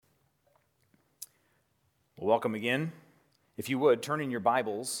Well, welcome again. If you would, turn in your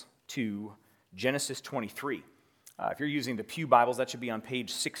Bibles to Genesis 23. If you're using the Pew Bibles, that should be on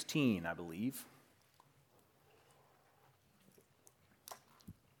page 16, I believe.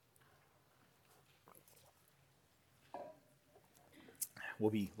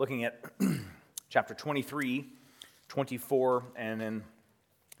 We'll be looking at chapter 23, 24, and then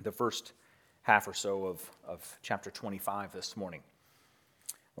the first half or so of chapter 25 this morning.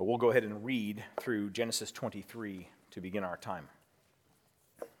 We'll go ahead and read through Genesis 23 to begin our time.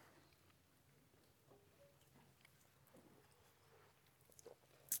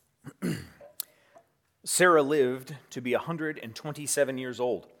 Sarah lived to be 127 years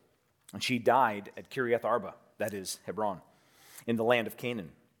old, and she died at Kiriath Arba, that is, Hebron, in the land of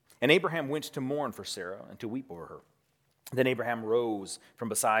Canaan. And Abraham went to mourn for Sarah and to weep over her. Then Abraham rose from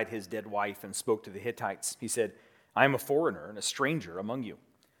beside his dead wife and spoke to the Hittites. He said, "I am a foreigner and a stranger among you.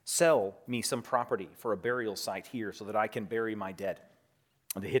 Sell me some property for a burial site here so that I can bury my dead."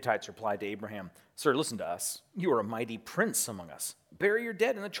 And the Hittites replied to Abraham, "Sir, listen to us. You are a mighty prince among us. Bury your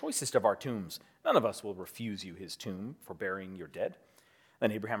dead in the choicest of our tombs. None of us will refuse you his tomb for burying your dead."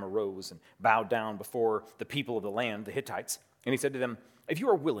 Then Abraham arose and bowed down before the people of the land, the Hittites, and he said to them, "If you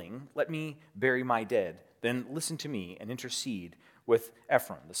are willing, let me bury my dead. Then listen to me and intercede with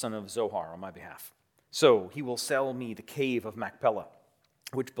Ephron, the son of Zohar, on my behalf. So he will sell me the cave of Machpelah,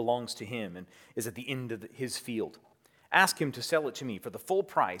 which belongs to him and is at the end of his field. Ask him to sell it to me for the full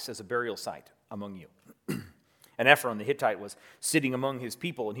price as a burial site among you." And Ephron the Hittite was sitting among his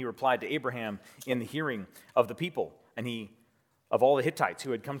people, and he replied to Abraham in the hearing of the people, and of all the Hittites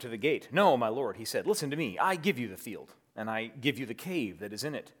who had come to the gate. "No, my lord," he said, "listen to me. I give you the field, and I give you the cave that is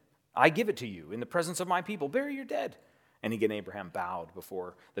in it. I give it to you in the presence of my people. Bury your dead." And again Abraham bowed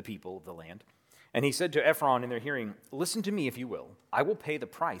before the people of the land. And he said to Ephron in their hearing, "Listen to me if you will. I will pay the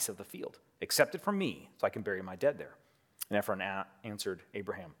price of the field. Accept it from me so I can bury my dead there." And Ephron answered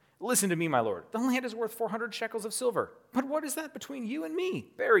Abraham, "Listen to me, my lord. The land is worth 400 shekels of silver. But what is that between you and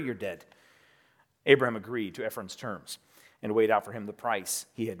me? Bury your dead." Abraham agreed to Ephron's terms and weighed out for him the price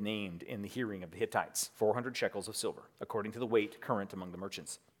he had named in the hearing of the Hittites, 400 shekels of silver, according to the weight current among the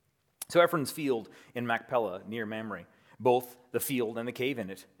merchants. So Ephron's field in Machpelah near Mamre, both the field and the cave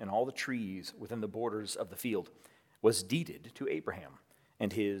in it, and all the trees within the borders of the field, was deeded to Abraham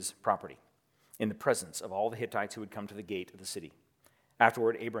and his property, in the presence of all the Hittites who had come to the gate of the city.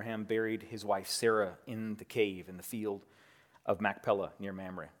 Afterward, Abraham buried his wife Sarah in the cave in the field of Machpelah near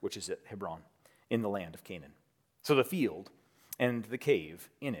Mamre, which is at Hebron, in the land of Canaan. So the field and the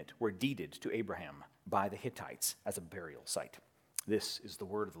cave in it were deeded to Abraham by the Hittites as a burial site. This is the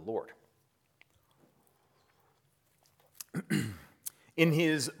word of the Lord. In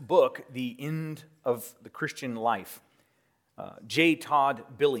his book, The End of the Christian Life, J.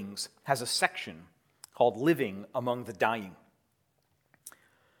 Todd Billings has a section called Living Among the Dying.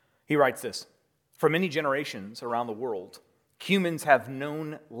 He writes this: "For many generations around the world, humans have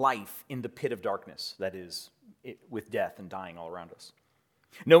known life in the pit of darkness, that is, with death and dying all around us.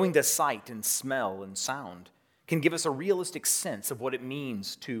 Knowing the sight and smell and sound can give us a realistic sense of what it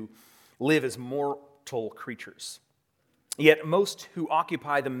means to live as mortal creatures. Yet most who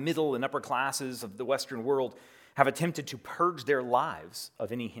occupy the middle and upper classes of the Western world have attempted to purge their lives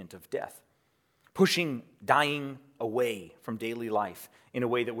of any hint of death, pushing dying away from daily life in a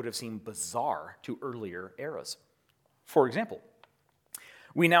way that would have seemed bizarre to earlier eras. For example,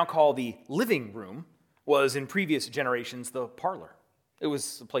 we now call the living room was in previous generations the parlor. It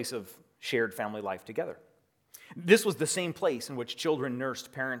was a place of shared family life together. This was the same place in which children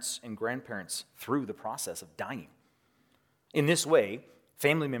nursed parents and grandparents through the process of dying. In this way,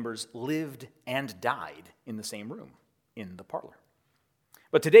 family members lived and died in the same room, in the parlor.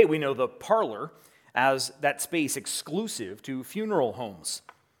 But today we know the parlor as that space exclusive to funeral homes.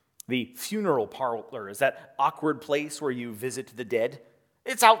 The funeral parlor is that awkward place where you visit the dead.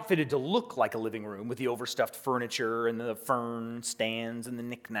 It's outfitted to look like a living room with the overstuffed furniture and the fern stands and the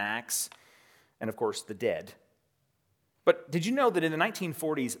knickknacks, and of course the dead. But did you know that in the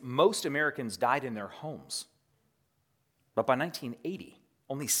 1940s, most Americans died in their homes? But by 1980,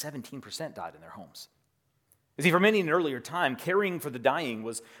 only 17% died in their homes. You see, for many in an earlier time, caring for the dying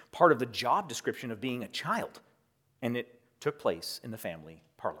was part of the job description of being a child, and it took place in the family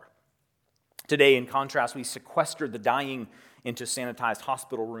parlor. Today, in contrast, we sequestered the dying into sanitized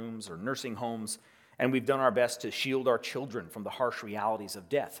hospital rooms or nursing homes, and we've done our best to shield our children from the harsh realities of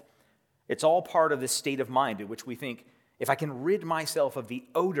death. It's all part of this state of mind in which we think, if I can rid myself of the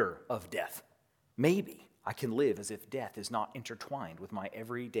odor of death, maybe I can live as if death is not intertwined with my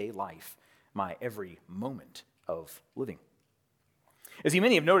everyday life, my every moment of living. As you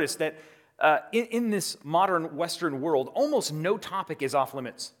many have noticed that In this modern Western world, almost no topic is off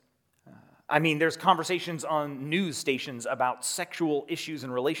limits. I mean, there's conversations on news stations about sexual issues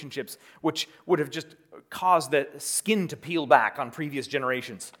and relationships, which would have just caused the skin to peel back on previous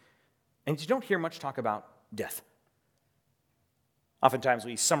generations. And you don't hear much talk about death. Oftentimes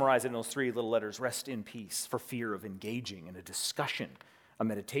we summarize it in those three little letters, rest in peace, for fear of engaging in a discussion, a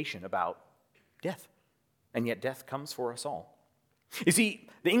meditation about death. And yet death comes for us all. You see,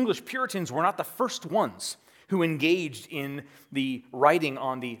 the English Puritans were not the first ones who engaged in the writing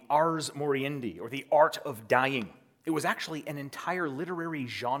on the ars moriendi, or the art of dying. It was actually an entire literary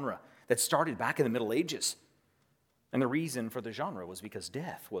genre that started back in the Middle Ages. And the reason for the genre was because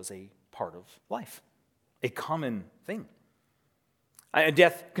death was a part of life, a common thing.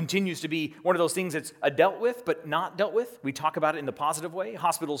 Death continues to be one of those things that's dealt with but not dealt with. We talk about it in the positive way.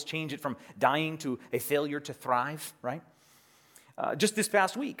 Hospitals change it from dying to a failure to thrive, right? Just this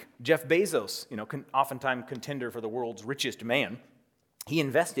past week, Jeff Bezos, oftentimes contender for the world's richest man, he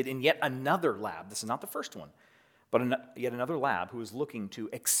invested in yet another lab. This is not the first one, but yet another lab who is looking to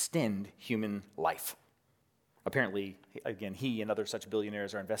extend human life. Apparently, again, he and other such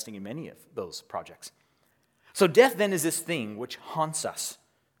billionaires are investing in many of those projects. So death then is this thing which haunts us,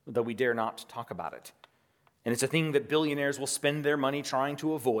 though we dare not talk about it. And it's a thing that billionaires will spend their money trying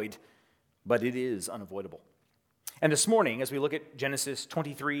to avoid, but it is unavoidable. And this morning, as we look at Genesis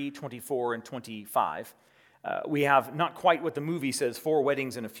 23, 24, and 25, we have not quite what the movie says, 4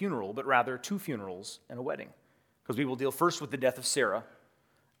 weddings and a funeral, but rather 2 funerals and a wedding. Because we will deal first with the death of Sarah,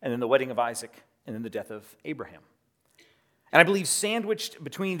 and then the wedding of Isaac, and then the death of Abraham. And I believe sandwiched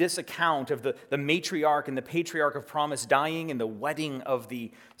between this account of the matriarch and the patriarch of promise dying and the wedding of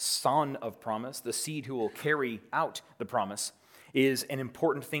the son of promise, the seed who will carry out the promise, is an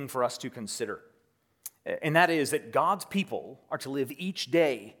important thing for us to consider. And that is that God's people are to live each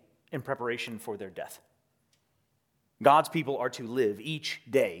day in preparation for their death. God's people are to live each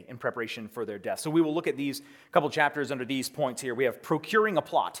day in preparation for their death. So we will look at these couple chapters under these points here. We have procuring a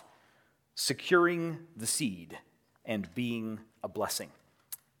plot, securing the seed, and being a blessing.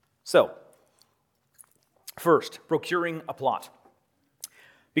 So, first, procuring a plot.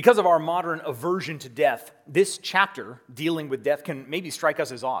 Because of our modern aversion to death, this chapter dealing with death can maybe strike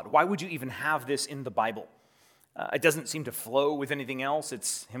us as odd. Why would you even have this in the Bible? It doesn't seem to flow with anything else.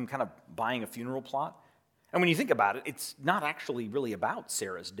 It's him kind of buying a funeral plot. And when you think about it, it's not actually really about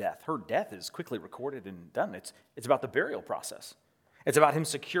Sarah's death. Her death is quickly recorded and done. It's about the burial process. It's about him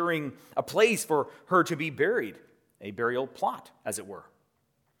securing a place for her to be buried, a burial plot, as it were.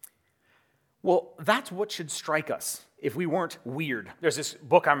 Well, that's what should strike us if we weren't weird. There's this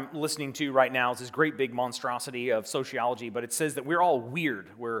book I'm listening to right now. It's this great big monstrosity of sociology, but it says that we're all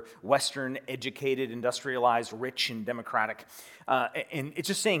weird. We're Western, educated, industrialized, rich, and democratic. And it's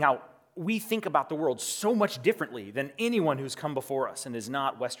just saying how we think about the world so much differently than anyone who's come before us and is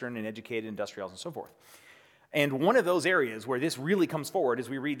not Western and educated, industrialized, and so forth. And one of those areas where this really comes forward is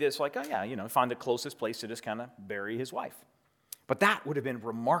we read this like, oh yeah, find the closest place to just kind of bury his wife. But that would have been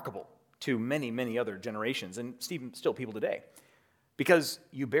remarkable to many, many other generations, and still people today, because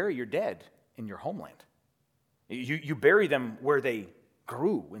you bury your dead in your homeland. You bury them where they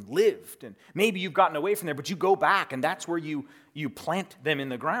grew and lived, and maybe you've gotten away from there, but you go back, and that's where you plant them in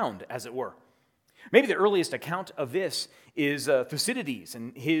the ground, as it were. Maybe the earliest account of this is Thucydides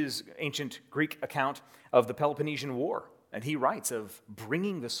and his ancient Greek account of the Peloponnesian War, and he writes of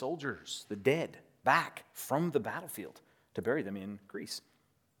bringing the soldiers, the dead, back from the battlefield to bury them in Greece.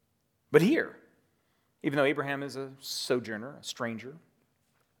 But here, even though Abraham is a sojourner, a stranger,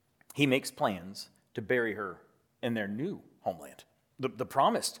 he makes plans to bury her in their new homeland, the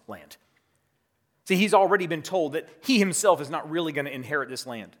promised land. See, he's already been told that he himself is not really going to inherit this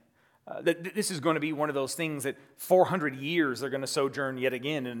land. That this is going to be one of those things that 400 years they're going to sojourn yet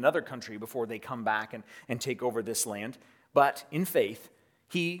again in another country before they come back and take over this land. But in faith,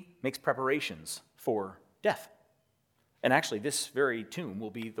 he makes preparations for death. And actually, this very tomb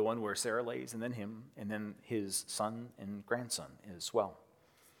will be the one where Sarah lays, and then him, and then his son and grandson as well.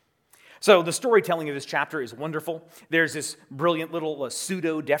 So the storytelling of this chapter is wonderful. There's this brilliant little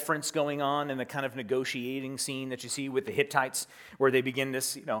pseudo-deference going on in the kind of negotiating scene that you see with the Hittites, where they begin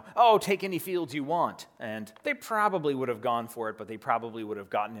this, take any fields you want. And they probably would have gone for it, but they probably would have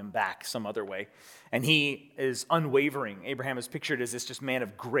gotten him back some other way. And he is unwavering. Abraham is pictured as this just man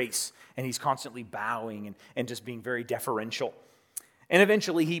of grace, and he's constantly bowing and just being very deferential. And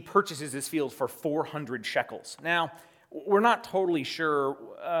eventually he purchases this field for 400 shekels. Now, we're not totally sure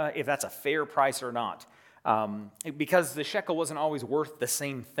if that's a fair price or not, because the shekel wasn't always worth the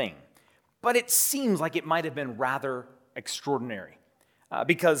same thing. But it seems like it might have been rather extraordinary.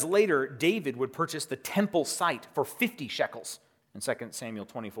 because later David would purchase the temple site for 50 shekels in 2 Samuel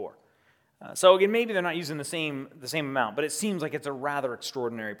 24. So again, maybe they're not using the same amount, but it seems like it's a rather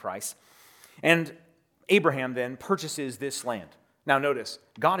extraordinary price. And Abraham then purchases this land. Now notice,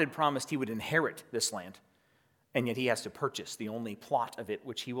 God had promised he would inherit this land, and yet he has to purchase the only plot of it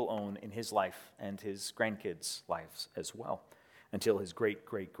which he will own in his life and his grandkids' lives as well, until his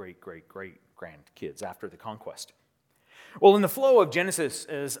great-great-great-great-great-grandkids after the conquest. Well, in the flow of Genesis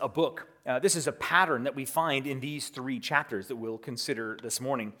as a book, this is a pattern that we find in these 3 chapters that we'll consider this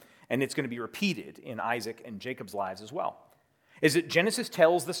morning, and it's going to be repeated in Isaac and Jacob's lives as well. Is that Genesis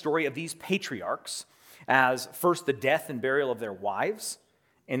tells the story of these patriarchs as first the death and burial of their wives,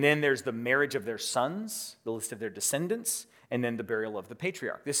 and then there's the marriage of their sons, the list of their descendants, and then the burial of the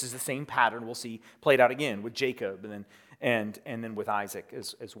patriarch. This is the same pattern we'll see played out again with Jacob and then with Isaac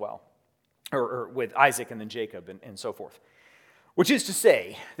as well, or with Isaac and then Jacob and so forth. Which is to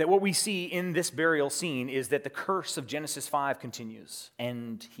say that what we see in this burial scene is that the curse of Genesis 5 continues,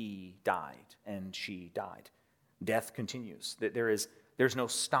 and he died, and she died. Death continues. There's no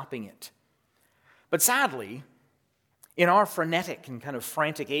stopping it. But sadly, in our frenetic and kind of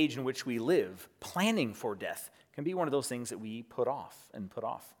frantic age in which we live, planning for death can be one of those things that we put off and put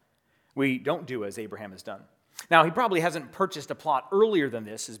off. We don't do as Abraham has done. Now, he probably hasn't purchased a plot earlier than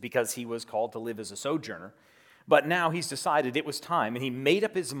this is because he was called to live as a sojourner. But now he's decided it was time, and he made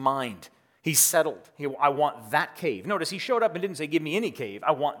up his mind. He settled. I want that cave. Notice he showed up and didn't say, give me any cave.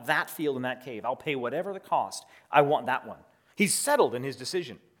 I want that field and that cave. I'll pay whatever the cost. I want that one. He's settled in his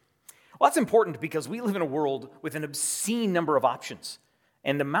decision. Well, that's important because we live in a world with an obscene number of options.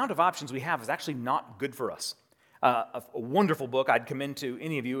 And the amount of options we have is actually not good for us. A wonderful book I'd commend to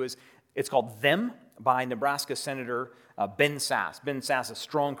any of you it's called Them by Nebraska Senator Ben Sasse. Ben Sasse, a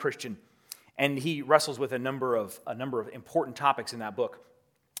strong Christian, and he wrestles with a number of important topics in that book.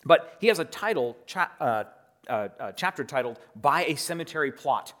 But he has a chapter titled By a Cemetery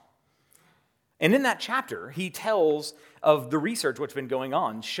Plot. And in that chapter, he tells of the research which has been going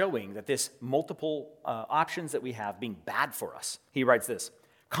on showing that this multiple options that we have being bad for us. He writes this: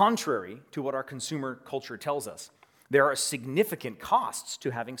 contrary to what our consumer culture tells us, there are significant costs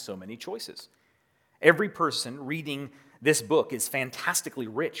to having so many choices. Every person reading this book is fantastically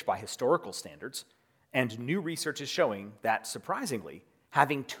rich by historical standards, and new research is showing that, surprisingly,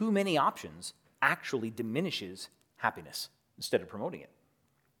 having too many options actually diminishes happiness instead of promoting it.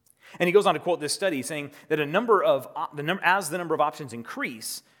 And he goes on to quote this study saying that as the number of options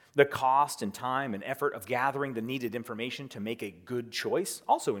increase, the cost and time and effort of gathering the needed information to make a good choice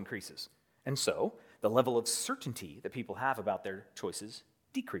also increases. And so, the level of certainty that people have about their choices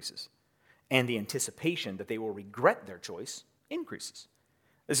decreases. And the anticipation that they will regret their choice increases.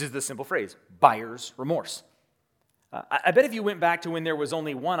 This is the simple phrase, buyer's remorse. I bet if you went back to when there was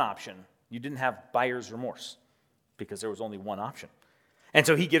only one option, you didn't have buyer's remorse because there was only one option. And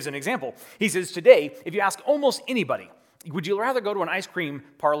so he gives an example. He says, today, if you ask almost anybody, would you rather go to an ice cream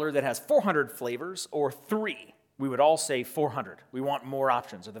parlor that has 400 flavors or 3? We would all say 400. We want more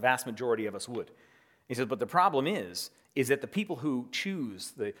options, or the vast majority of us would. He says, but the problem is that the people who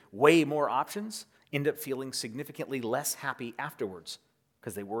choose the way more options end up feeling significantly less happy afterwards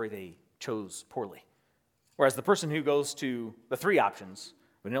because they worry they chose poorly. Whereas the person who goes to the 3 options,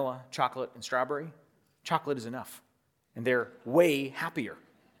 vanilla, chocolate, and strawberry, chocolate is enough. And they're way happier.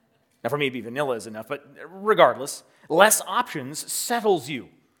 Now, for me, it'd be vanilla is enough, but regardless, less options settles you.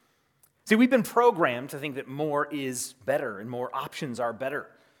 See, we've been programmed to think that more is better and more options are better.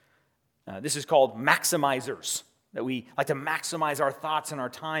 This is called maximizers, that we like to maximize our thoughts and our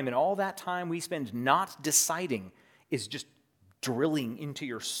time, and all that time we spend not deciding is just drilling into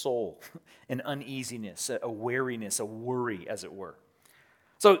your soul an uneasiness, a wariness, a worry, as it were.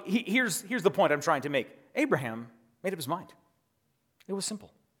 So here's the point I'm trying to make. Abraham made up his mind. It was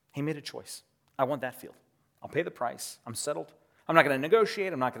simple. He made a choice. I want that field. I'll pay the price. I'm settled. I'm not going to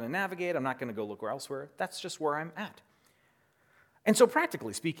negotiate. I'm not going to navigate. I'm not going to go look elsewhere. That's just where I'm at. And so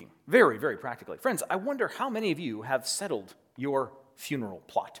practically speaking, very, very practically, friends, I wonder how many of you have settled your funeral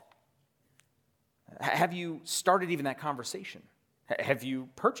plot? Have you started even that conversation? Have you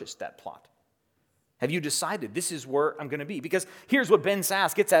purchased that plot? Have you decided this is where I'm going to be? Because here's what Ben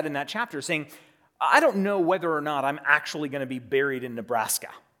Sasse gets at in that chapter, saying, I don't know whether or not I'm actually going to be buried in Nebraska,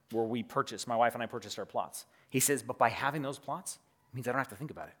 where my wife and I purchased our plots. He says, but by having those plots, it means I don't have to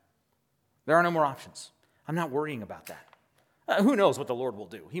think about it. There are no more options. I'm not worrying about that. Who knows what the Lord will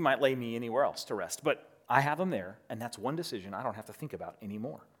do? He might lay me anywhere else to rest, but I have him there, and that's one decision I don't have to think about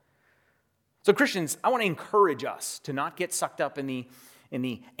anymore. So Christians, I want to encourage us to not get sucked up in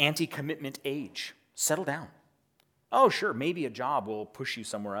the anti-commitment age. Settle down. Oh, sure, maybe a job will push you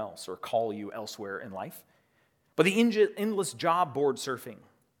somewhere else or call you elsewhere in life. But the endless job board surfing,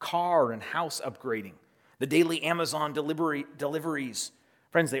 car and house upgrading, the daily Amazon deliveries,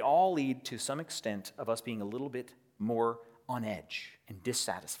 friends, they all lead to some extent of us being a little bit more on edge and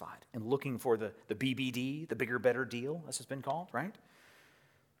dissatisfied and looking for the BBD, the bigger, better deal, as it's been called, right?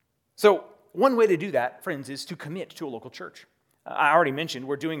 So one way to do that, friends, is to commit to a local church. I already mentioned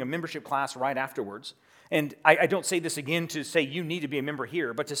we're doing a membership class right afterwards. And I don't say this again to say you need to be a member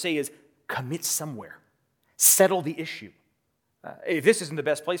here, but to say is commit somewhere. Settle the issue. If this isn't the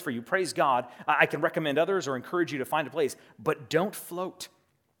best place for you, praise God. I can recommend others or encourage you to find a place, but don't float.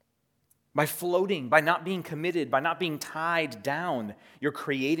 By floating, by not being committed, by not being tied down, you're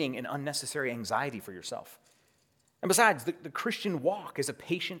creating an unnecessary anxiety for yourself. And besides, the Christian walk is a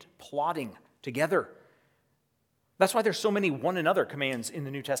patient plodding together. That's why there's so many one another commands in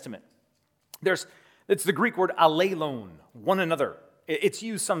the New Testament. It's the Greek word alelon, one another. It's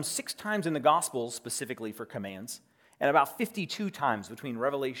used some 6 times in the Gospels specifically for commands, and about 52 times between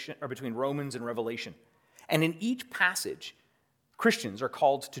Romans and Revelation. And in each passage, Christians are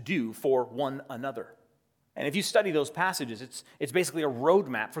called to do for one another. And if you study those passages, it's basically a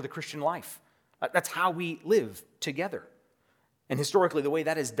roadmap for the Christian life. That's how we live together. And historically, the way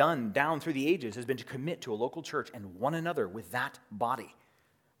that is done down through the ages has been to commit to a local church and one another with that body,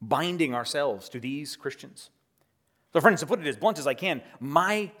 binding ourselves to these Christians. So friends, to put it as blunt as I can,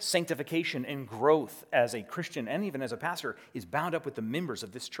 my sanctification and growth as a Christian and even as a pastor is bound up with the members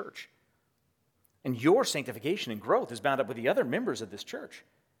of this church. And your sanctification and growth is bound up with the other members of this church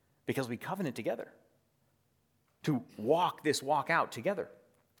because we covenant together to walk this walk out together.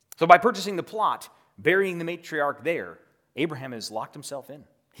 So by purchasing the plot, burying the matriarch there, Abraham has locked himself in.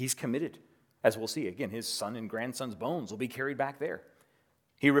 He's committed. As we'll see, again, his son and grandson's bones will be carried back there.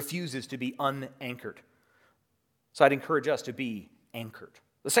 He refuses to be unanchored. So I'd encourage us to be anchored.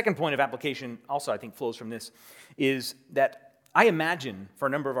 The second point of application also, I think, flows from this, is that I imagine for a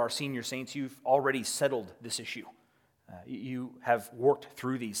number of our senior saints, you've already settled this issue. You have worked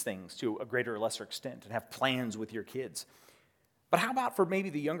through these things to a greater or lesser extent and have plans with your kids. But how about for maybe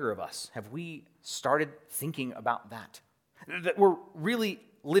the younger of us? Have we started thinking about that? That we're really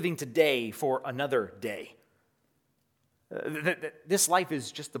living today for another day. That this life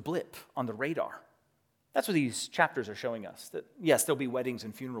is just the blip on the radar. That's what these chapters are showing us. That yes, there'll be weddings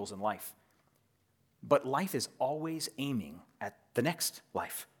and funerals in life. But life is always aiming at the next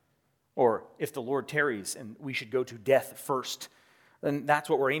life. Or if the Lord tarries and we should go to death first, then that's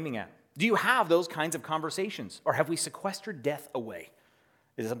what we're aiming at. Do you have those kinds of conversations? Or have we sequestered death away?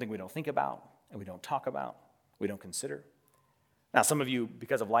 Is it something we don't think about and we don't talk about, we don't consider? Now, some of you,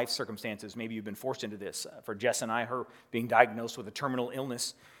 because of life circumstances, maybe you've been forced into this. For Jess and I, her being diagnosed with a terminal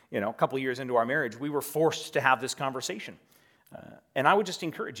illness, a couple years into our marriage, we were forced to have this conversation. And I would just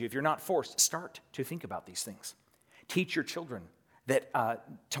encourage you, if you're not forced, start to think about these things. Teach your children that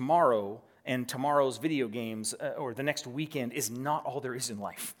tomorrow and tomorrow's video games or the next weekend is not all there is in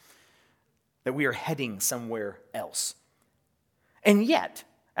life. That we are heading somewhere else. And yet,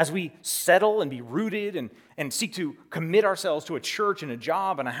 as we settle and be rooted and seek to commit ourselves to a church and a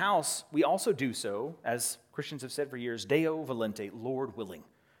job and a house, we also do so, as Christians have said for years, Deo volente, Lord willing.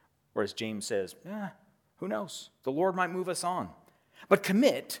 Or as James says, who knows? The Lord might move us on. But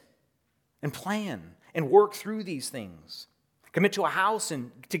commit and plan and work through these things. Commit to a house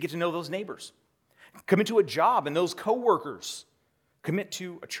and to get to know those neighbors. Commit to a job and those coworkers. Commit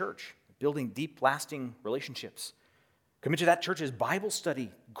to a church, building deep, lasting relationships. Commit to that church's Bible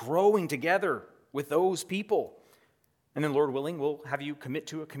study, growing together with those people. And then, Lord willing, we'll have you commit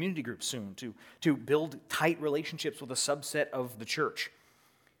to a community group soon to build tight relationships with a subset of the church.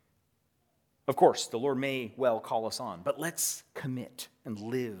 Of course, the Lord may well call us on, but let's commit and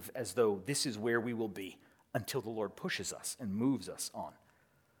live as though this is where we will be until the Lord pushes us and moves us on.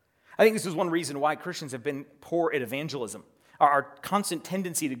 I think this is one reason why Christians have been poor at evangelism. Our constant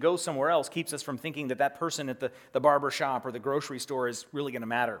tendency to go somewhere else keeps us from thinking that person at the barber shop or the grocery store is really going to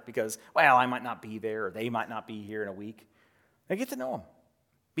matter because, well, I might not be there or they might not be here in a week. Now get to know them.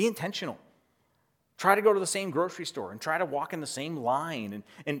 Be intentional. Try to go to the same grocery store and try to walk in the same line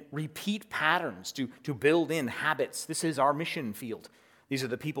and repeat patterns to build in habits. This is our mission field. These are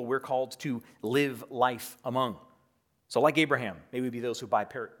the people we're called to live life among. So like Abraham, may we be those who buy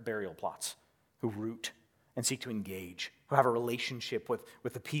burial plots, who root and seek to engage, who have a relationship with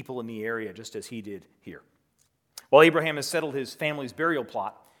the people in the area, just as he did here. Well, Abraham has settled his family's burial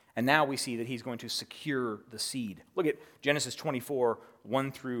plot, and now we see that he's going to secure the seed. Look at Genesis 24,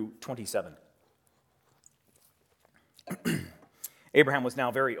 1 through 27. Abraham was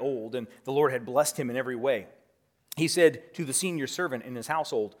now very old, and the Lord had blessed him in every way. He said to the senior servant in his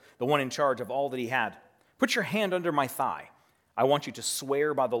household, the one in charge of all that he had, "Put your hand under my thigh. I want you to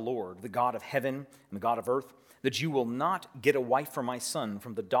swear by the Lord, the God of heaven and the God of earth, that you will not get a wife for my son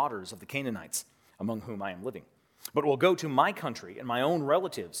from the daughters of the Canaanites, among whom I am living, but will go to my country and my own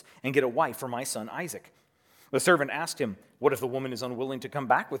relatives and get a wife for my son Isaac." The servant asked him, "What if the woman is unwilling to come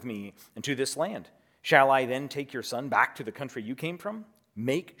back with me into this land? Shall I then take your son back to the country you came from?"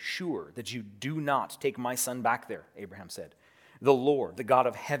 "Make sure that you do not take my son back there," Abraham said. "The Lord, the God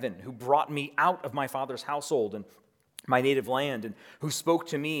of heaven, who brought me out of my father's household and my native land, and who spoke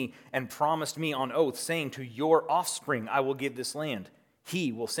to me and promised me on oath, saying, 'To your offspring I will give this land,'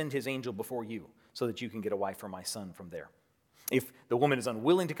 he will send his angel before you so that you can get a wife for my son from there. If the woman is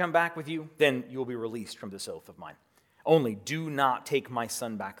unwilling to come back with you, then you will be released from this oath of mine. Only do not take my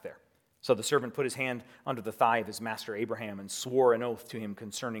son back there." So the servant put his hand under the thigh of his master Abraham and swore an oath to him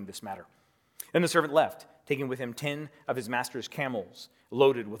concerning this matter. Then the servant left, taking with him 10 of his master's camels,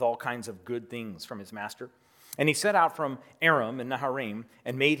 loaded with all kinds of good things from his master. And he set out from Aram and Naharaim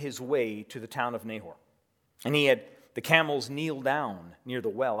and made his way to the town of Nahor. And he had the camels kneel down near the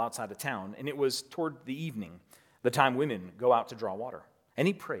well outside the town, and it was toward the evening, the time women go out to draw water. And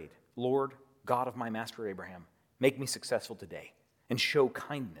he prayed, "Lord, God of my master Abraham, make me successful today, and show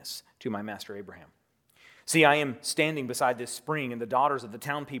kindness to my master Abraham. See, I am standing beside this spring, and the daughters of the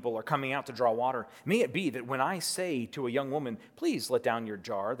town people are coming out to draw water. May it be that when I say to a young woman, 'Please let down your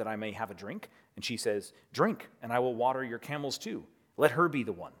jar that I may have a drink,' and she says, 'Drink, and I will water your camels too,' let her be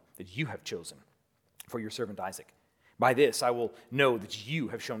the one that you have chosen for your servant Isaac. By this I will know that you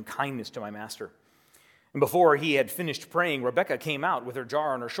have shown kindness to my master." And before he had finished praying, Rebekah came out with her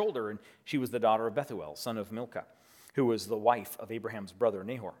jar on her shoulder, and she was the daughter of Bethuel, son of Milcah, who was the wife of Abraham's brother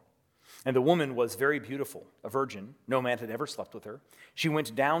Nahor. And the woman was very beautiful, a virgin. No man had ever slept with her. She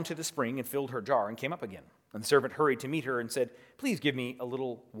went down to the spring and filled her jar and came up again. And the servant hurried to meet her and said, "Please give me a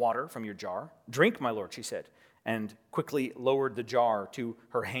little water from your jar." "Drink, my lord," she said, and quickly lowered the jar to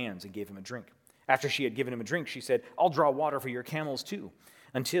her hands and gave him a drink. After she had given him a drink, she said, "I'll draw water for your camels too,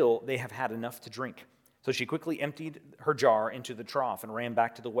 until they have had enough to drink." So she quickly emptied her jar into the trough and ran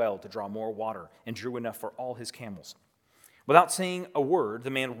back to the well to draw more water and drew enough for all his camels. Without saying a word, the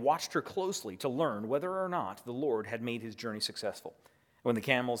man watched her closely to learn whether or not the Lord had made his journey successful. When the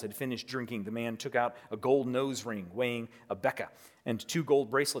camels had finished drinking, the man took out a gold nose ring weighing a beka and 2 gold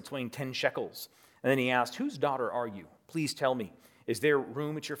bracelets weighing 10 shekels. And then he asked, "Whose daughter are you? Please tell me, is there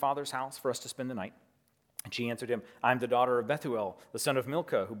room at your father's house for us to spend the night?" And she answered him, "I'm the daughter of Bethuel, the son of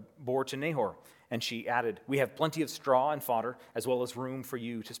Milcah, who bore to Nahor." And she added, "We have plenty of straw and fodder, as well as room for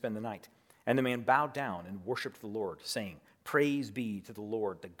you to spend the night." And the man bowed down and worshipped the Lord, saying, "Praise be to the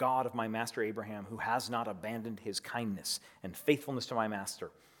Lord, the God of my master Abraham, who has not abandoned his kindness and faithfulness to my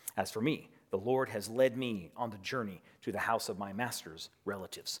master. As for me, the Lord has led me on the journey to the house of my master's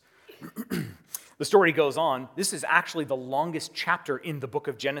relatives." The story goes on. This is actually the longest chapter in the book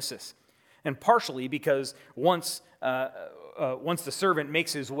of Genesis, and partially because once the servant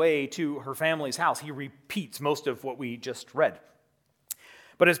makes his way to her family's house, he repeats most of what we just read.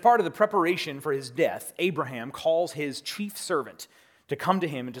 But as part of the preparation for his death, Abraham calls his chief servant to come to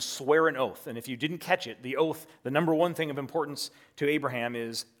him and to swear an oath. And if you didn't catch it, the oath, the number one thing of importance to Abraham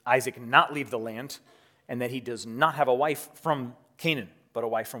is Isaac not leave the land, and that he does not have a wife from Canaan, but a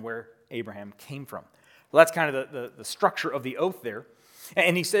wife from where Abraham came from. Well, that's kind of the structure of the oath there.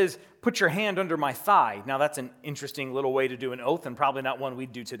 And he says, "Put your hand under my thigh." Now, that's an interesting little way to do an oath, and probably not one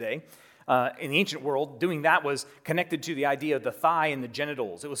we'd do today. In the ancient world, doing that was connected to the idea of the thigh and the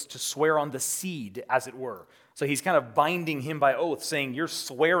genitals. It was to swear on the seed, as it were. So he's kind of binding him by oath, saying, "You're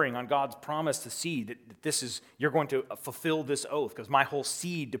swearing on God's promise to seed that you're going to fulfill this oath, because my whole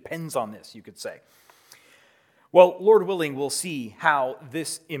seed depends on this," you could say. Well, Lord willing, we'll see how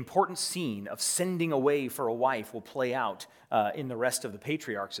this important scene of sending away for a wife will play out in the rest of the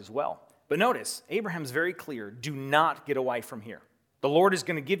patriarchs as well. But notice, Abraham's very clear, do not get a wife from here. The Lord is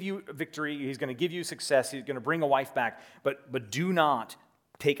going to give you victory, he's going to give you success, he's going to bring a wife back, but do not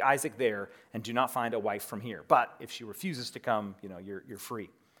take Isaac there and do not find a wife from here. But if she refuses to come, you're free.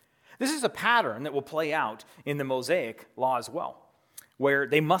 This is a pattern that will play out in the Mosaic law as well, where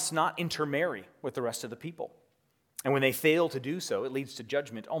they must not intermarry with the rest of the people. And when they fail to do so, it leads to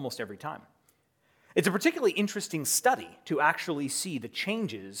judgment almost every time. It's a particularly interesting study to actually see the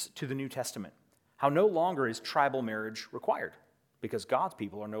changes to the New Testament, how no longer is tribal marriage required, because God's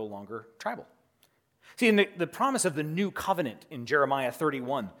people are no longer tribal. See, in the promise of the new covenant in Jeremiah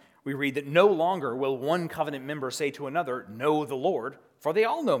 31, we read that no longer will one covenant member say to another, "Know the Lord, for they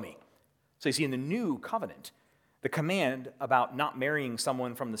all know me." So you see, in the new covenant, the command about not marrying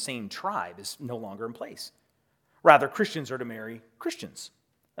someone from the same tribe is no longer in place. Rather, Christians are to marry Christians.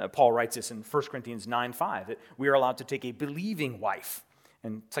 Paul writes this in 1 Corinthians 9:5, that we are allowed to take a believing wife.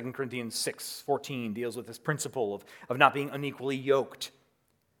 And 2 Corinthians 6:14 deals with this principle of not being unequally yoked.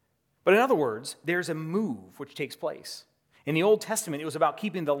 But in other words, there's a move which takes place. In the Old Testament, it was about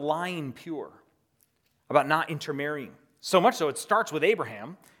keeping the line pure, about not intermarrying. So much so, it starts with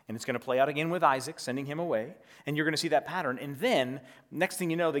Abraham, and it's going to play out again with Isaac, sending him away. And you're going to see that pattern. And then, next thing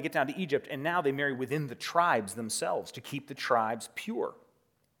you know, they get down to Egypt, and now they marry within the tribes themselves to keep the tribes pure.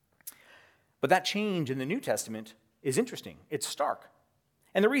 But that change in the New Testament is interesting. It's stark.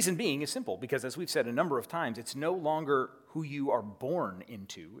 And the reason being is simple, because as we've said a number of times, it's no longer who you are born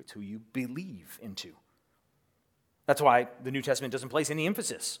into, it's who you believe into. That's why the New Testament doesn't place any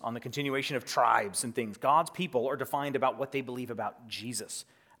emphasis on the continuation of tribes and things. God's people are defined about what they believe about Jesus,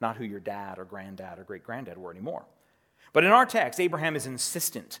 not who your dad or granddad or great-granddad were anymore. But in our text, Abraham is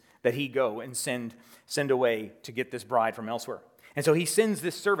insistent that he go and send away to get this bride from elsewhere. And so he sends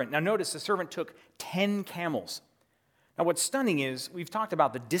this servant. Now notice the servant took 10 camels. Now what's stunning is, we've talked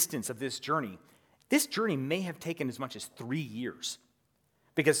about the distance of this journey. This journey may have taken as much as 3 years,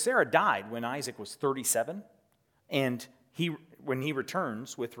 because Sarah died when Isaac was 37, and when he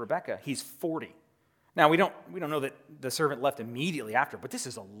returns with Rebekah, he's 40. Now we don't know that the servant left immediately after, but this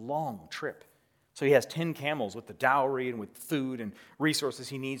is a long trip. So he has 10 camels with the dowry and with food and resources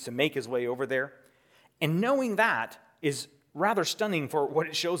he needs to make his way over there. And knowing that is rather stunning for what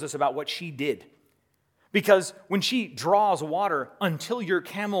it shows us about what she did. Because when she draws water until your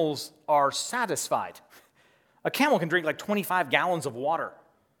camels are satisfied, a camel can drink like 25 gallons of water.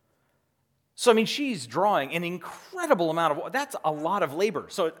 So, I mean, she's drawing an incredible amount of water. That's a lot of labor.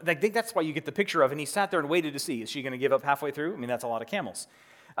 So I think that's why you get the picture of, and he sat there and waited to see, is she going to give up halfway through? I mean, that's a lot of camels.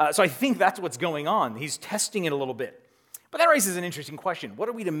 So I think that's what's going on. He's testing it a little bit. But that raises an interesting question. What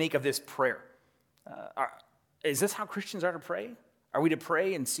are we to make of this prayer? Is this how Christians are to pray? Are we to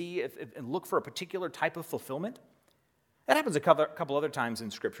pray and see and look for a particular type of fulfillment? That happens a couple other times in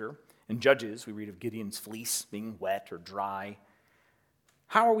Scripture. In Judges, we read of Gideon's fleece being wet or dry.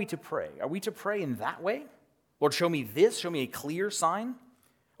 How are we to pray? Are we to pray in that way? Lord, show me this, show me a clear sign.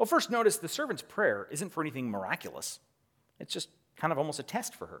 Well, first notice the servant's prayer isn't for anything miraculous. It's just kind of almost a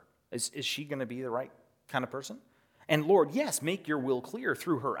test for her. Is she going to be the right kind of person? And Lord, yes, make your will clear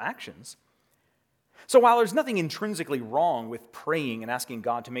through her actions. So while there's nothing intrinsically wrong with praying and asking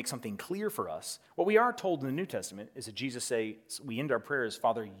God to make something clear for us, what we are told in the New Testament is that Jesus says, we end our prayers,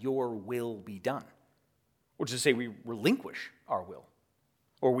 Father, your will be done. Which is to say we relinquish our will.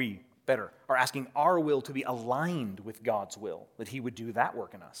 Or we, better, are asking our will to be aligned with God's will, that he would do that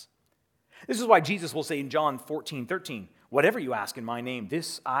work in us. This is why Jesus will say in John 14:13, whatever you ask in my name,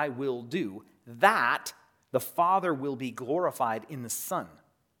 this I will do, that the Father will be glorified in the Son.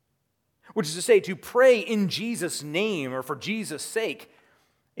 Which is to say, to pray in Jesus' name or for Jesus' sake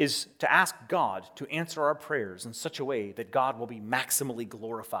is to ask God to answer our prayers in such a way that God will be maximally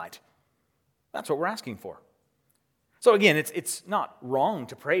glorified. That's what we're asking for. So again, it's not wrong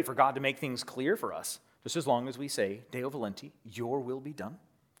to pray for God to make things clear for us, just as long as we say, Deo Volenti, your will be done.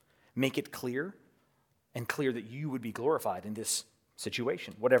 Make it clear, and clear that you would be glorified in this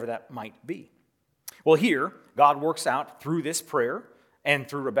situation, whatever that might be. Well, here, God works out through this prayer and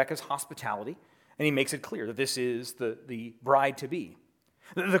through Rebekah's hospitality, and he makes it clear that this is the bride-to-be.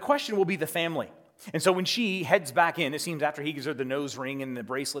 The question will be the family. And so when she heads back in, it seems after he gives her the nose ring and the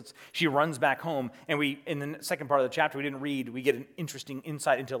bracelets, she runs back home. And in the second part of the chapter we didn't read, we get an interesting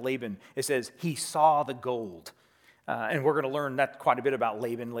insight into Laban. It says, he saw the gold. And we're going to learn that quite a bit about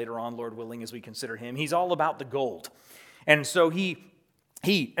Laban later on, Lord willing, as we consider him. He's all about the gold. And so he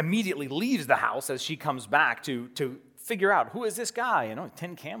immediately leaves the house as she comes back to figure out, who is this guy?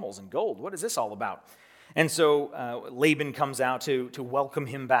 10 camels and gold. What is this all about? And so Laban comes out to welcome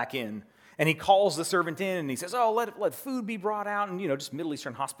him back in. And he calls the servant in and he says, let food be brought out, and just Middle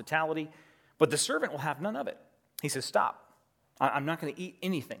Eastern hospitality. But the servant will have none of it. He says, stop. I'm not going to eat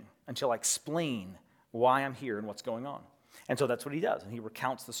anything until I explain why I'm here and what's going on. And so that's what he does. And he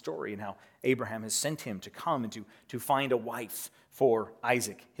recounts the story and how Abraham has sent him to come and to find a wife for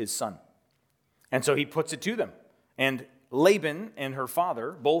Isaac, his son. And so he puts it to them. And Laban and her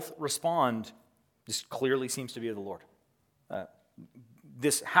father both respond, this clearly seems to be of the Lord.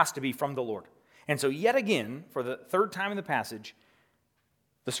 This has to be from the Lord. And so yet again, for the third time in the passage,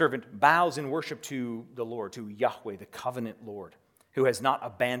 the servant bows in worship to the Lord, to Yahweh, the covenant Lord, who has not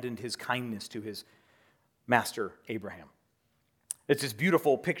abandoned his kindness to his master Abraham. It's this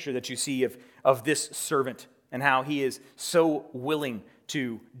beautiful picture that you see of this servant and how he is so willing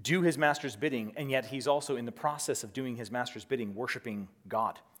to do his master's bidding, and yet he's also in the process of doing his master's bidding, worshiping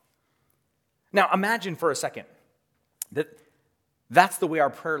God. Now imagine for a second That's the way our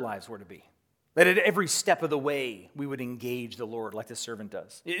prayer lives were to be. That at every step of the way, we would engage the Lord like the servant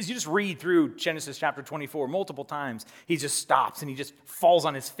does. As you just read through Genesis chapter 24 multiple times, he just stops and he just falls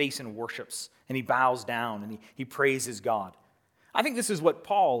on his face and worships, and he bows down and he praises God. I think this is what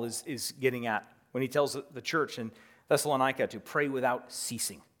Paul is getting at when he tells the church in Thessalonica to pray without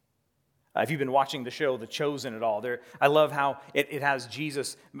ceasing. If you've been watching the show The Chosen at all, I love how it has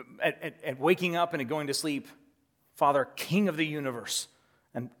Jesus at waking up and at going to sleep, Father, King of the universe,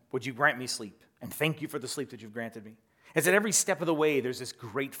 and would you grant me sleep? And thank you for the sleep that you've granted me. It's at every step of the way, there's this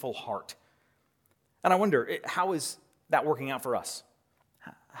grateful heart. And I wonder, how is that working out for us?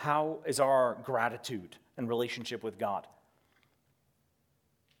 How is our gratitude and relationship with God?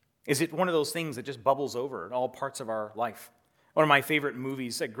 Is it one of those things that just bubbles over in all parts of our life? One of my favorite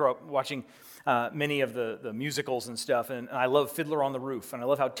movies, I grew up watching many of the musicals and stuff, and I love Fiddler on the Roof, and I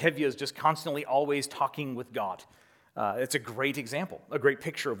love how Tevye is just constantly always talking with God. It's a great example, a great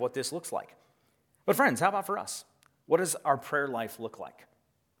picture of what this looks like. But friends, how about for us? What does our prayer life look like?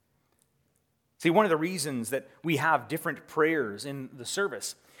 See, one of the reasons that we have different prayers in the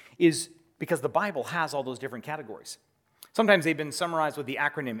service is because the Bible has all those different categories. Sometimes they've been summarized with the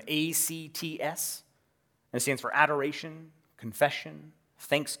acronym ACTS, and it stands for adoration, confession,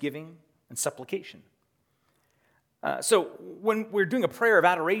 thanksgiving, and supplication. So when we're doing a prayer of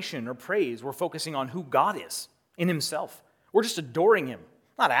adoration or praise, we're focusing on who God is in himself. We're just adoring him,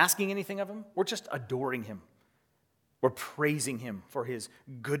 not asking anything of him. We're just adoring him. We're praising him for his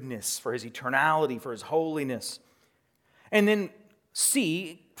goodness, for his eternality, for his holiness. And then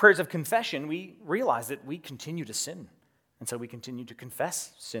C, prayers of confession, we realize that we continue to sin. And so we continue to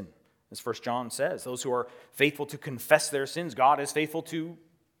confess sin. As 1 John says, those who are faithful to confess their sins, God is faithful to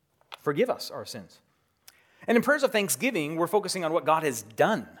forgive us our sins. And in prayers of thanksgiving, we're focusing on what God has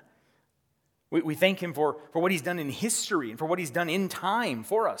done. We thank him for what he's done in history and for what he's done in time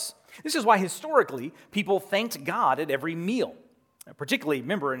for us. This is why historically people thanked God at every meal. Particularly,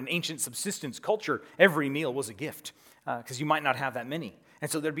 remember, in ancient subsistence culture, every meal was a gift because you might not have that many.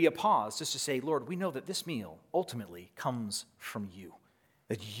 And so there'd be a pause just to say, Lord, we know that this meal ultimately comes from you,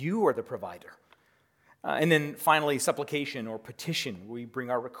 that you are the provider. And then finally, supplication or petition. We bring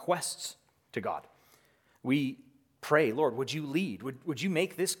our requests to God. We pray, Lord, would you lead? Would you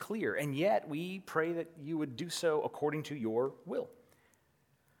make this clear? And yet we pray that you would do so according to your will.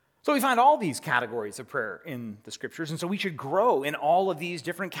 So we find all these categories of prayer in the scriptures, and so we should grow in all of these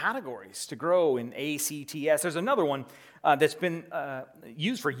different categories, to grow in ACTS. There's another one that's been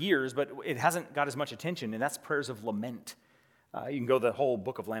used for years, but it hasn't got as much attention, and that's prayers of lament. You can go the whole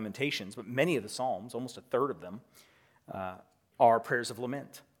book of Lamentations, but many of the Psalms, almost a third of them, are prayers of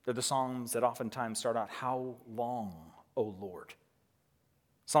lament. They're the Psalms that oftentimes start out, how long, O Lord?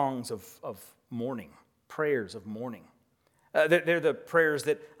 Songs of mourning, prayers of mourning. They're the prayers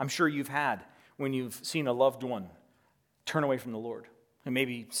that I'm sure you've had when you've seen a loved one turn away from the Lord and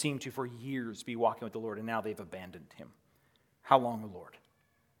maybe seem to for years be walking with the Lord, and now they've abandoned him. How long, O Lord?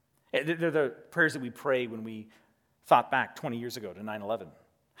 They're the prayers that we pray when we thought back 20 years ago to 9/11.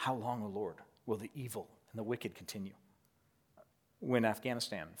 How long, O Lord, will the evil and the wicked continue? When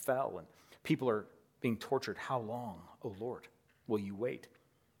Afghanistan fell and people are being tortured, how long, O Lord, will you wait?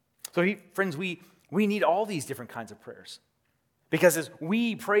 So, friends, we need all these different kinds of prayers. Because as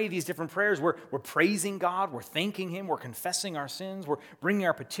we pray these different prayers, we're praising God, we're thanking him, we're confessing our sins, we're bringing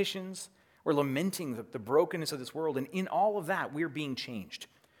our petitions, we're lamenting the brokenness of this world. And in all of that, we're being changed.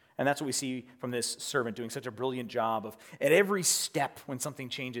 And that's what we see from this servant doing such a brilliant job of, at every step when something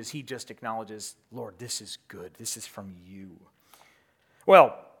changes, he just acknowledges, Lord, this is good. This is from you.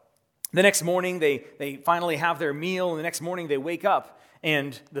 Well, the next morning, they finally have their meal, and the next morning they wake up,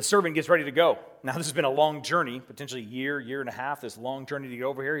 and the servant gets ready to go. Now, this has been a long journey, potentially a year and a half, this long journey to get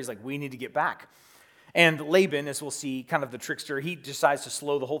over here. He's like, we need to get back. And Laban, as we'll see, kind of the trickster, he decides to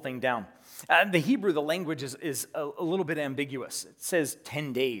slow the whole thing down. The Hebrew, the language is a little bit ambiguous. It says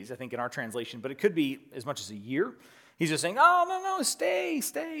 10 days, I think, in our translation, but it could be as much as a year. He's just saying, oh, no, stay,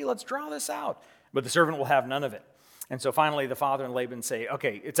 let's draw this out. But the servant will have none of it. And so finally, the father and Laban say,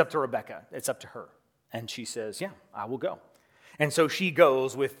 okay, it's up to Rebekah. It's up to her. And she says, yeah, I will go. And so she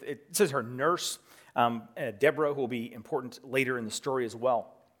goes with, it says her nurse, Deborah, who will be important later in the story as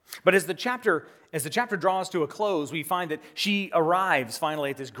well. But as the chapter draws to a close, we find that she arrives finally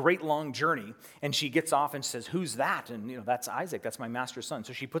at this great long journey, and she gets off and says, who's that? And that's Isaac, that's my master's son.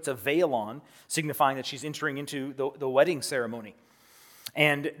 So she puts a veil on, signifying that she's entering into the wedding ceremony.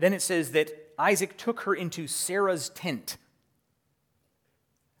 And then it says that Isaac took her into Sarah's tent.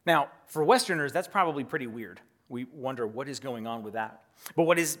 Now, for Westerners, that's probably pretty weird. We wonder what is going on with that. But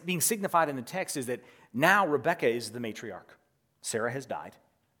what is being signified in the text is that Now Rebekah is the matriarch. Sarah has died,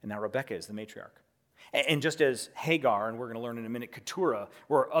 and now Rebekah is the matriarch. And just as Hagar, and we're going to learn in a minute, Keturah,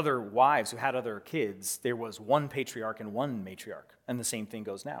 were other wives who had other kids, there was one patriarch and one matriarch. And the same thing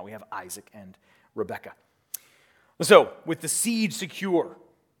goes now. We have Isaac and Rebekah. So, with the seed secure,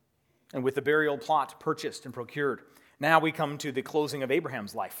 and with the burial plot purchased and procured, now we come to the closing of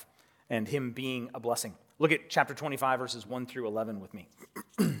Abraham's life and him being a blessing. Look at chapter 25, verses 1 through 11 with me.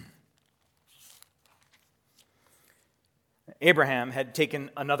 Abraham had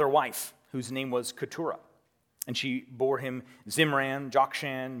taken another wife, whose name was Keturah. And she bore him Zimran,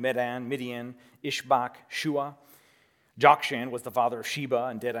 Jokshan, Medan, Midian, Ishbak, Shua. Jokshan was the father of Sheba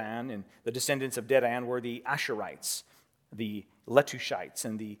and Dedan, and the descendants of Dedan were the Asherites, the Letushites,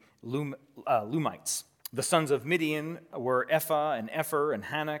 and the Lumites. The sons of Midian were Ephah and Epher and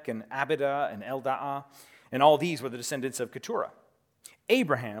Hanok and Abidah and Eldaah, and all these were the descendants of Keturah.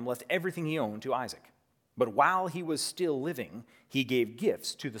 Abraham left everything he owned to Isaac. But while he was still living, he gave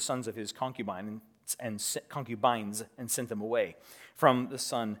gifts to the sons of his concubines and sent them away from his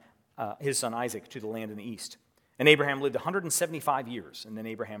son Isaac to the land in the east. And Abraham lived 175 years, and then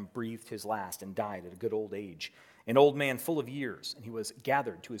Abraham breathed his last and died at a good old age, an old man full of years, and he was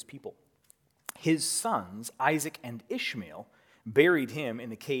gathered to his people. His sons, Isaac and Ishmael, buried him in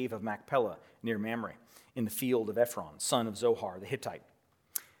the cave of Machpelah near Mamre, in the field of Ephron, son of Zohar the Hittite.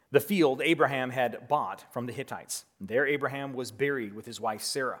 The field Abraham had bought from the Hittites. There Abraham was buried with his wife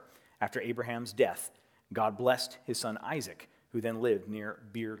Sarah. After Abraham's death, God blessed his son Isaac, who then lived near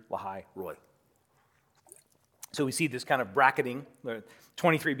Beer Lahai Roi. So we see this kind of bracketing.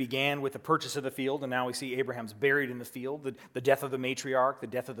 23 began with the purchase of the field, and now we see Abraham's buried in the field, the death of the matriarch, the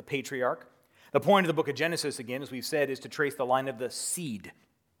death of the patriarch. The point of the book of Genesis, again, as we've said, is to trace the line of the seed.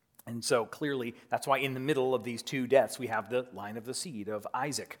 And so clearly, that's why in the middle of these two deaths, we have the line of the seed of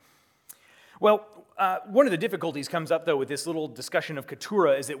Isaac. Well, one of the difficulties comes up, though, with this little discussion of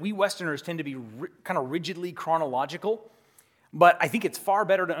Keturah is that we Westerners tend to be kind of rigidly chronological. But I think it's far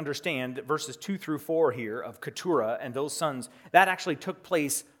better to understand that verses 2 through 4 here of Keturah and those sons, that actually took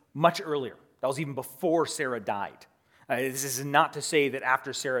place much earlier. That was even before Sarah died. This is not to say that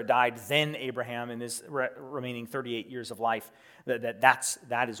after Sarah died, then Abraham, in his remaining 38 years of life,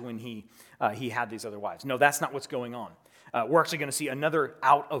 that is when he had these other wives. No, that's not what's going on. We're actually going to see another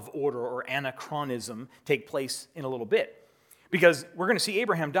out of order or anachronism take place in a little bit. Because we're going to see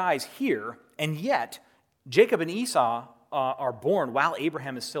Abraham dies here, and yet Jacob and Esau are born while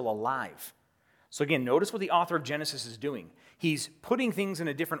Abraham is still alive. So again, notice what the author of Genesis is doing. He's putting things in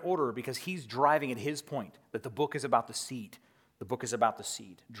a different order because he's driving at his point that the book is about the seed. The book is about the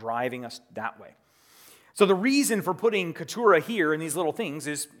seed, driving us that way. So the reason for putting Keturah here in these little things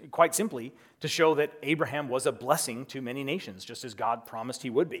is quite simply to show that Abraham was a blessing to many nations, just as God promised he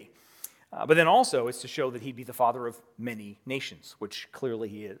would be. But then also it's to show that he'd be the father of many nations, which clearly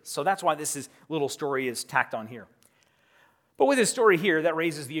he is. So that's why this little story is tacked on here. But with this story here, that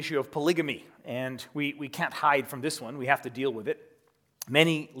raises the issue of polygamy, and we can't hide from this one. We have to deal with it.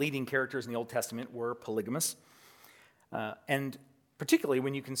 Many leading characters in the Old Testament were polygamous, and particularly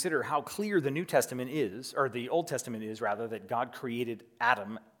when you consider how clear the New Testament is, or the Old Testament is, rather, that God created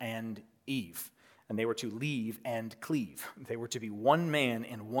Adam and Eve, and they were to leave and cleave. They were to be one man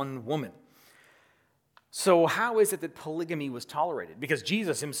and one woman. So how is it that polygamy was tolerated? Because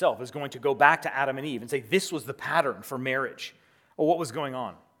Jesus himself is going to go back to Adam and Eve and say this was the pattern for marriage. Well, what was going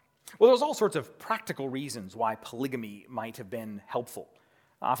on? Well, there was all sorts of practical reasons why polygamy might have been helpful.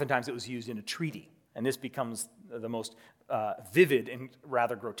 Oftentimes it was used in a treaty, and this becomes the most vivid and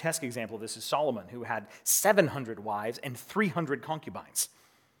rather grotesque example of this is Solomon, who had 700 wives and 300 concubines.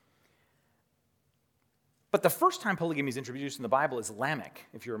 But the first time polygamy is introduced in the Bible is Lamech,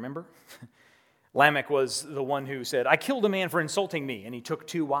 if you remember. Lamech was the one who said, I killed a man for insulting me, and he took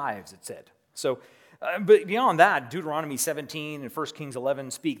 2 wives, it said. So, but beyond that, Deuteronomy 17 and 1 Kings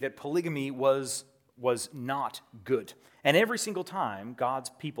 11 speak that polygamy was not good. And every single time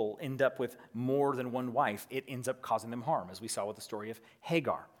God's people end up with more than one wife, it ends up causing them harm, as we saw with the story of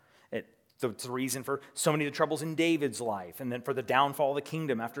Hagar. It's the reason for so many of the troubles in David's life, and then for the downfall of the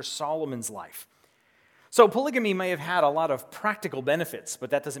kingdom after Solomon's life. So polygamy may have had a lot of practical benefits, but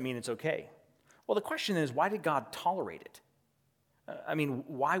that doesn't mean it's okay. Well, the question is, why did God tolerate it?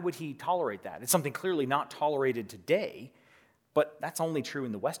 Why would he tolerate that? It's something clearly not tolerated today, but that's only true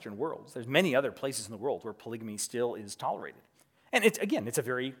in the Western world. There's many other places in the world where polygamy still is tolerated. And it's a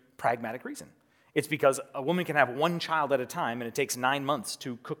very pragmatic reason. It's because a woman can have one child at a time, and it takes 9 months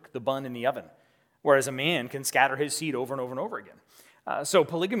to cook the bun in the oven, whereas a man can scatter his seed over and over and over again. So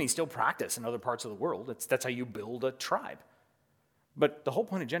polygamy is still practiced in other parts of the world. That's how you build a tribe. But the whole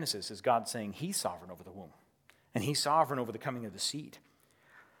point of Genesis is God saying he's sovereign over the womb, and he's sovereign over the coming of the seed.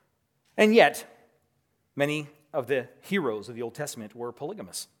 And yet, many of the heroes of the Old Testament were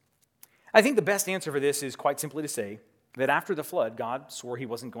polygamous. I think the best answer for this is quite simply to say that after the flood, God swore he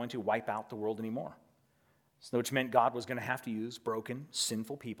wasn't going to wipe out the world anymore, which meant God was going to have to use broken,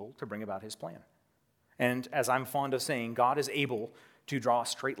 sinful people to bring about his plan. And as I'm fond of saying, God is able to draw a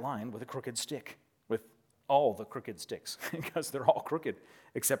straight line with a crooked stick, with all the crooked sticks, because they're all crooked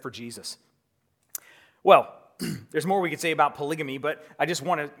except for Jesus. Well, there's more we could say about polygamy, but I just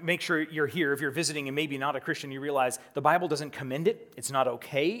want to make sure you're here. If you're visiting and maybe not a Christian, you realize the Bible doesn't commend it. It's not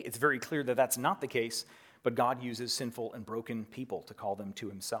okay. It's very clear that that's not the case, but God uses sinful and broken people to call them to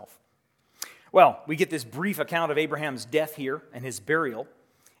himself. Well, we get this brief account of Abraham's death here and his burial,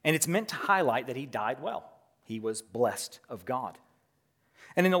 and it's meant to highlight that he died well. He was blessed of God.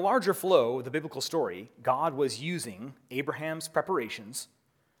 And in the larger flow of the biblical story, God was using Abraham's preparation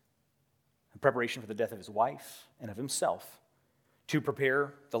for the death of his wife and of himself, to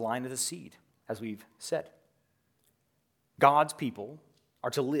prepare the line of the seed, as we've said. God's people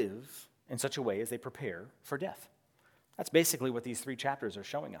are to live in such a way as they prepare for death. That's basically what these 3 chapters are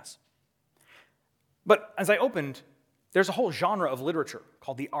showing us. But as I opened, there's a whole genre of literature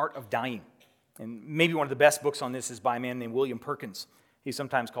called the art of dying. And maybe one of the best books on this is by a man named William Perkins. He's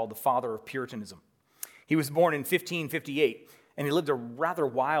sometimes called the father of Puritanism. He was born in 1558, and he lived a rather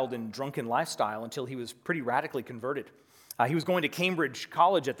wild and drunken lifestyle until he was pretty radically converted. He was going to Cambridge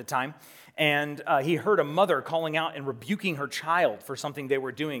College at the time, and he heard a mother calling out and rebuking her child for something they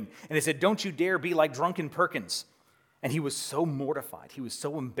were doing. And they said, "Don't you dare be like drunken Perkins." And he was so mortified, he was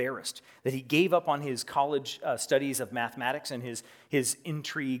so embarrassed, that he gave up on his college studies of mathematics and his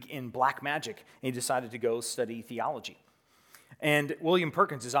intrigue in black magic, and he decided to go study theology. And William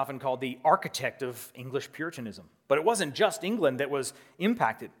Perkins is often called the architect of English Puritanism. But it wasn't just England that was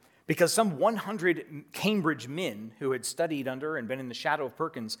impacted, because some 100 Cambridge men who had studied under and been in the shadow of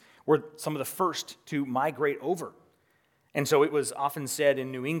Perkins were some of the first to migrate over. And so it was often said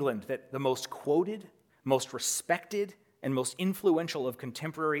in New England that the most quoted, most respected, and most influential of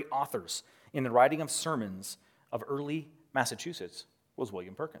contemporary authors in the writing of sermons of early Massachusetts was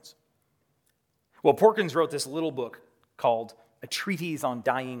William Perkins. Well, Perkins wrote this little book called A Treatise on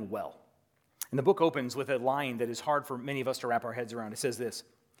Dying Well. And the book opens with a line that is hard for many of us to wrap our heads around. It says this: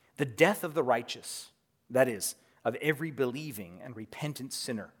 "The death of the righteous, that is, of every believing and repentant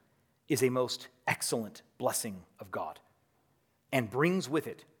sinner, is a most excellent blessing of God, and brings with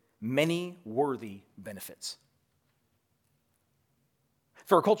it many worthy benefits."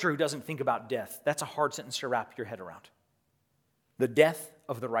 For a culture who doesn't think about death, that's a hard sentence to wrap your head around. The death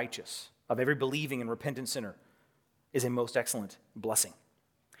of the righteous, of every believing and repentant sinner, is a most excellent blessing.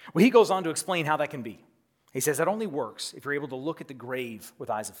 Well, he goes on to explain how that can be. He says that only works if you're able to look at the grave with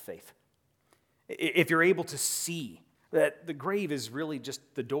eyes of faith. If you're able to see that the grave is really just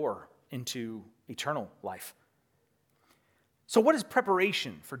the door into eternal life. So what does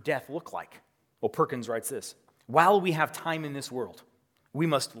preparation for death look like? Well, Perkins writes this: "While we have time in this world, we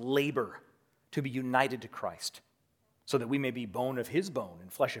must labor to be united to Christ, so that we may be bone of his bone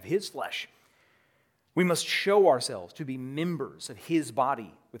and flesh of his flesh. We must show ourselves to be members of his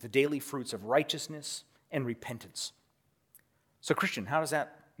body with the daily fruits of righteousness and repentance." So, Christian, how does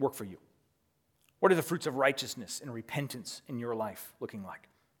that work for you? What are the fruits of righteousness and repentance in your life looking like?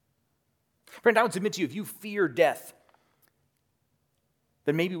 Friend, I would submit to you, if you fear death,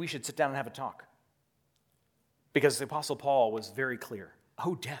 then maybe we should sit down and have a talk. Because the Apostle Paul was very clear.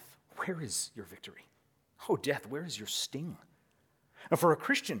 "Oh, death, where is your victory? Oh, death, where is your sting?" Now, for a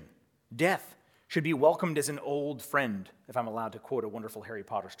Christian, death should be welcomed as an old friend, if I'm allowed to quote a wonderful Harry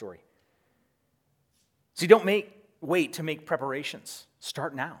Potter story. See, don't wait to make preparations.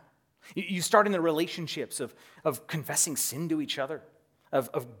 Start now. You start in the relationships of confessing sin to each other,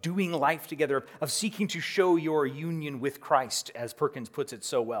 of doing life together, of seeking to show your union with Christ, as Perkins puts it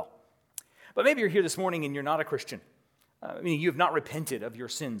so well. But maybe you're here this morning and you're not a Christian. You have not repented of your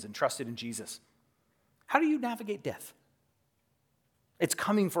sins and trusted in Jesus. How do you navigate death? It's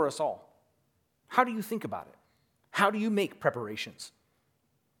coming for us all. How do you think about it? How do you make preparations?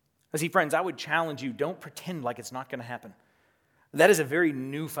 See, friends, I would challenge you, don't pretend like it's not going to happen. That is a very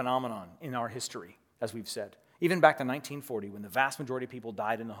new phenomenon in our history, as we've said. Even back to 1940, when the vast majority of people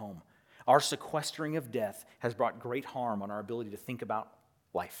died in the home, our sequestering of death has brought great harm on our ability to think about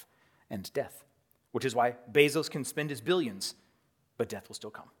life and death, which is why Bezos can spend his billions, but death will still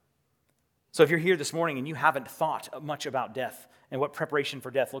come. So if you're here this morning and you haven't thought much about death and what preparation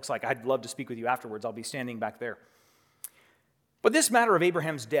for death looks like, I'd love to speak with you afterwards. I'll be standing back there. But this matter of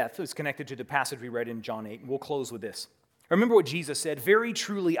Abraham's death is connected to the passage we read in John 8, and we'll close with this. Remember what Jesus said, "Very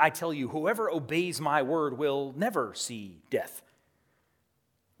truly I tell you, whoever obeys my word will never see death."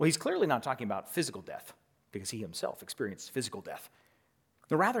 Well, he's clearly not talking about physical death, because he himself experienced physical death.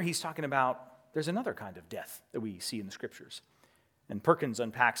 No, rather, he's talking about there's another kind of death that we see in the Scriptures. And Perkins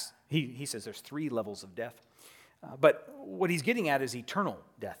unpacks, he says there's 3 levels of death. But what he's getting at is eternal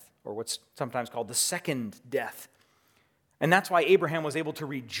death, or what's sometimes called the second death. And that's why Abraham was able to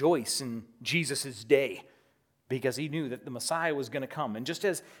rejoice in Jesus' day, because he knew that the Messiah was going to come. And just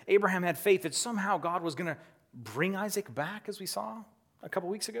as Abraham had faith that somehow God was going to bring Isaac back, as we saw a couple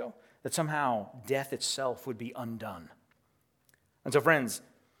weeks ago, that somehow death itself would be undone. And so, friends,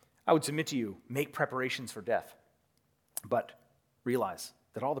 I would submit to you, make preparations for death. But realize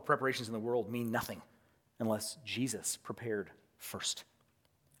that all the preparations in the world mean nothing unless Jesus prepared first.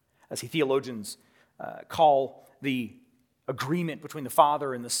 As theologians call the agreement between the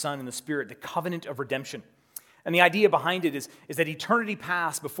Father and the Son and the Spirit the covenant of redemption. And the idea behind it is that eternity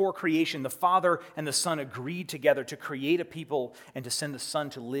past, before creation, the Father and the Son agreed together to create a people and to send the Son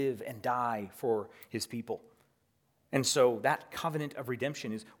to live and die for his people. And so that covenant of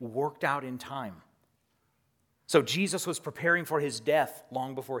redemption is worked out in time. So Jesus was preparing for his death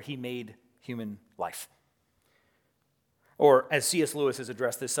long before he made human life. Or, as C.S. Lewis has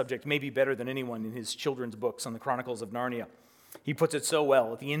addressed this subject maybe better than anyone in his children's books on the Chronicles of Narnia, he puts it so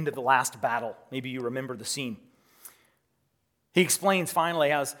well at the end of the last battle. Maybe you remember the scene. He explains finally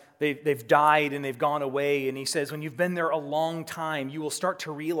how they've died and they've gone away, and he says, when you've been there a long time, you will start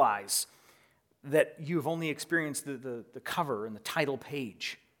to realize that you've only experienced the cover and the title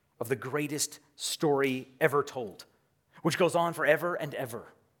page of the greatest story ever told, which goes on forever and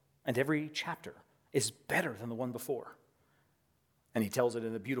ever, and every chapter is better than the one before. And he tells it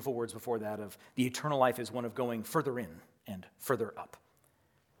in the beautiful words before that of, the eternal life is one of going further in and further up.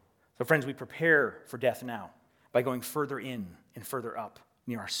 So friends, we prepare for death now by going further in and further up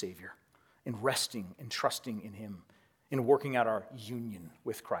near our Savior, in resting and trusting in him, in working out our union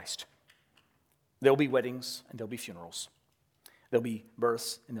with Christ. There'll be weddings and there'll be funerals. There'll be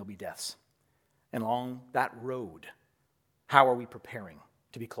births and there'll be deaths. And along that road, how are we preparing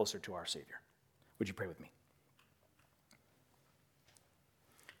to be closer to our Savior? Would you pray with me?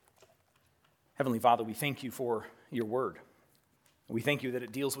 Heavenly Father, we thank you for your word. We thank you that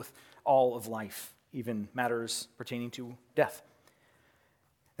it deals with all of life, even matters pertaining to death.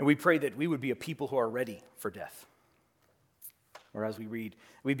 And we pray that we would be a people who are ready for death. Or as we read,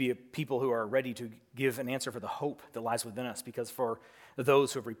 we'd be a people who are ready to give an answer for the hope that lies within us, because for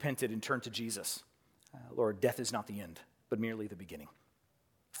those who have repented and turned to Jesus, Lord, death is not the end, but merely the beginning.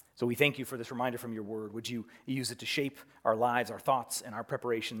 So we thank you for this reminder from your word. Would you use it to shape our lives, our thoughts, and our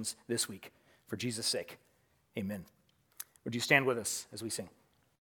preparations this week? For Jesus' sake, amen. Would you stand with us as we sing?